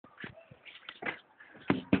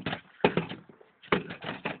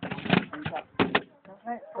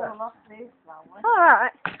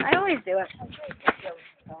Alright, I always do it.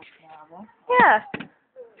 Yeah.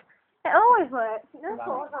 It always works. It does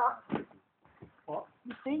work off. What?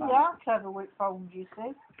 You see, you are clever with phones, you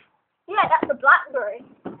see. Yeah, that's a BlackBerry.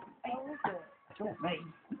 Oh, is it? It's me.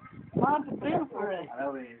 Mine's a Blueberry. I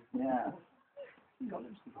know it is, yeah. You got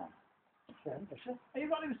lipstick on. Have you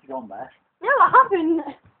got lipstick on there? No, I haven't.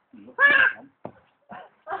 You look like one.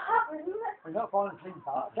 I haven't. We're not falling asleep,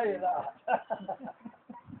 I'll tell you that.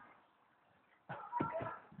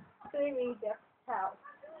 Really easy to tell.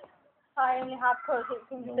 I only have colours that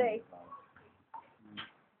you can see.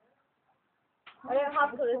 I don't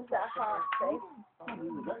have colours that I can't see. Ah, the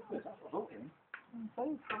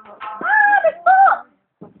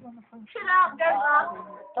foot! Shut up, don't laugh.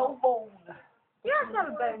 Toe bone. You have to have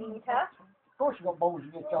a bone in your toe. Of course you got bones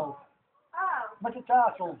in your toe. Oh.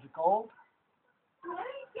 Metatarsals are called. No,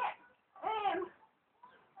 you get,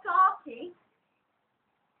 sarky.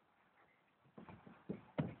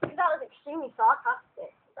 That was extremely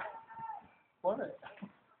sarcastic. Was it?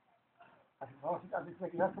 I didn't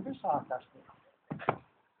think you had to be sarcastic.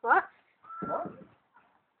 What? What?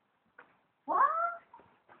 What?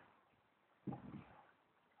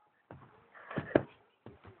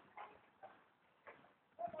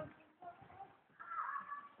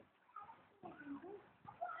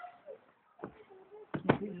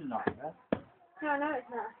 This is not, right? No, it's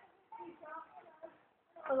not.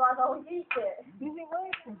 Otherwise I would eat it. Is it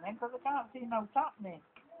working then? Because I can't see no happening.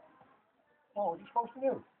 Oh, what are you supposed to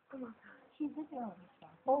do? She's videoing this.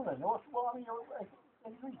 Well then, what I mean,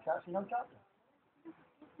 you can't see no chapter.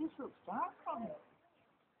 This looks dark on it.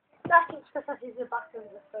 That's just because it's the back of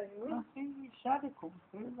the phone. I see your shadow come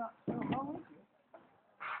through, that's so low, isn't it?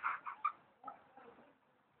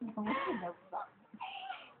 I wouldn't know that.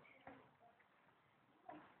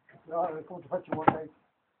 Right, we're coming to fetch you one day.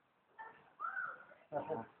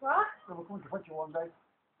 What? We're coming to fetch you one day.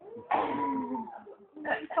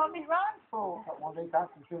 What you told me right for? That one day can't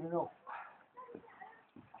come soon enough.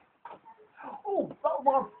 Oh, that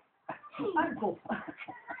one! Ankle!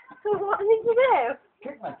 So what did you do?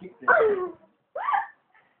 Kick my kick there.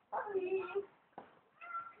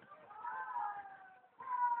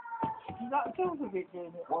 Is that Silver bit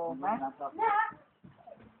doing it all, man? That's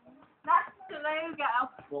the logo.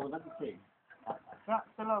 Well, let me see. That's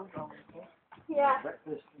the logo, is it? Yeah.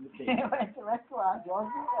 Breakfast in the tea. Went to restaurant, George,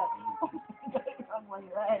 didn't it? Wrong way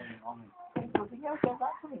around. Nothing else said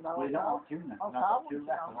that to me, though. Well, you don't have tuna. I'll I've got tell you, two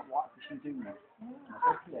left. I've got white fish and tuna. And I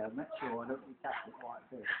said to you, I'll make sure I don't eat catch it white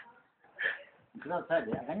fish. Because I'll tell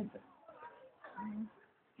you, I ain't it.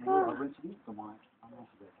 I went to eat some white. I'm not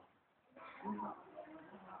sure.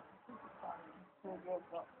 So you've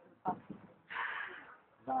got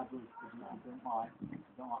I don't like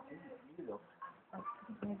tuna. You do.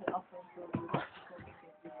 leave it off until you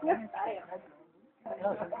Yes, I am.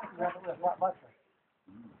 No, so you haven't left white breakfast.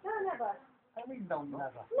 No, never. I mean, no,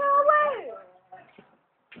 never. No way!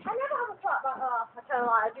 I never have a flat back. Oh, I tell you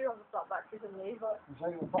what, I do have a flat back for some reason, but You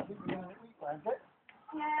say you were probably doing it week, weren't it?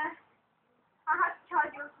 yeah. I had to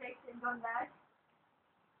charge your sticks and gone there.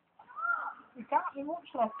 You can't be much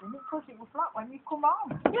left in it because it was flat when you come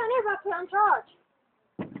on. Yeah, I never put it on charge.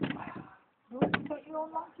 You wouldn't take your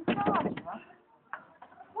own long to charge, man.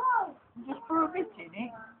 Whoa! You just put a bit in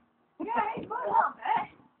it. Yeah, it's got a little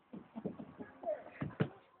bit.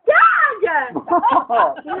 Dad!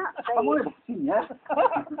 I'm going to see you. I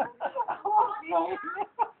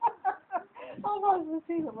was to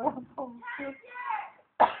see them when I'm home.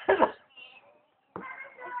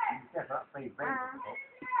 Yeah, that's very, very difficult.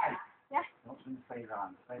 Yeah. Not some favour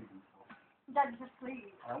on, very difficult. Dad's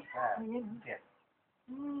asleep. I don't care. He isn't. Yeah.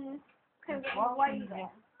 Couldn't get my way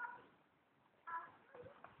there.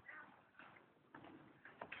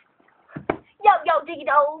 Yo, diggy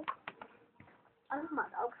dog. I love my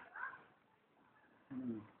dog. I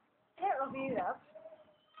don't love you though.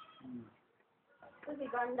 Love you,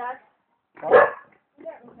 Granddad. I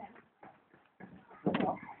don't love him.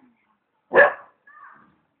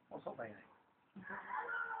 What's up, baby?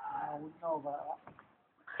 I wouldn't know about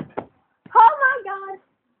that. Oh my God!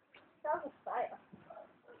 That was a fire.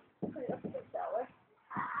 Put it up a bit that way.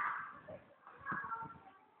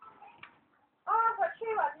 Oh, I've got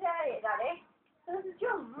two out today, Daddy. There's a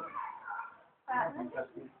jump. Nothing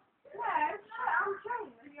interesting. No, I'm showing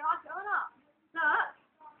you if you like it or not. Look.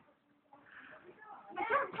 I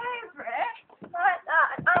jumped over it. Like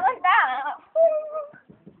that. I like that.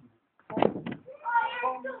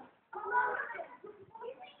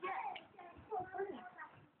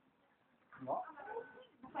 What?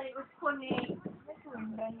 I thought it was funny.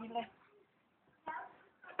 And then you left.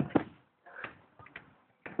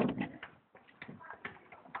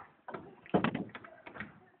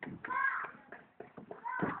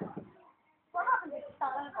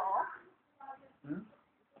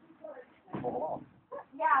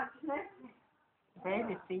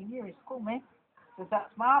 David Senior is coming. So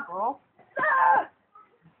that's Marlborough. I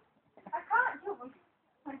can't jump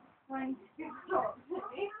when you talk to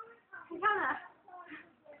me. Can I?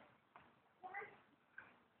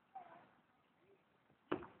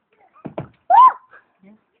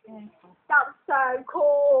 Yes, careful. That's so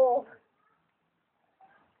cool.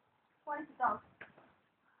 Where's the dog?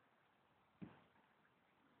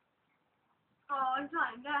 Oh, he's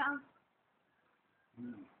lying down.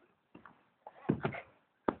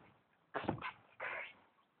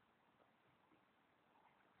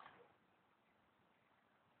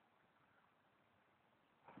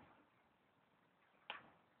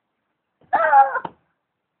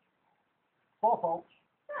 Four folks.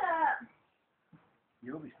 Uh,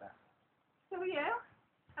 You'll be fast. so are you?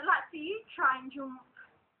 I'd like to see you try and jump.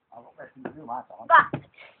 I've got less than you do my time. That,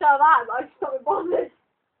 so that, I just got me bothered.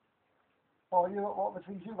 Oh, what the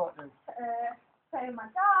things you got to do? Play with my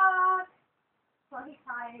dog. Well, he's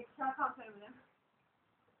tired, so I can't play with him.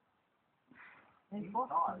 There's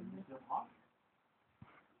lots of them.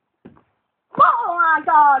 Oh my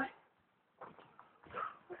god!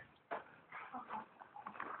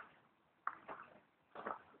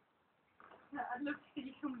 I'd love to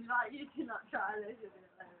see somebody like you to not try this.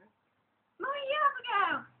 Mummy, you have a go!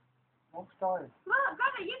 What story? Look,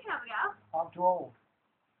 Grandma, you can have a go. I'm too old.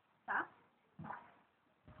 Huh?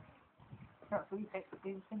 That's what you take to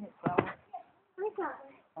do, isn't it, Flower?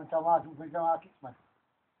 Exactly. Until I don't think I kiss me.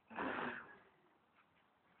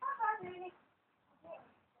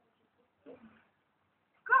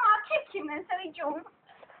 Grandma, kick him then so he jumps.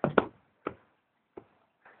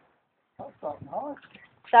 That's not nice.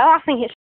 So I think it's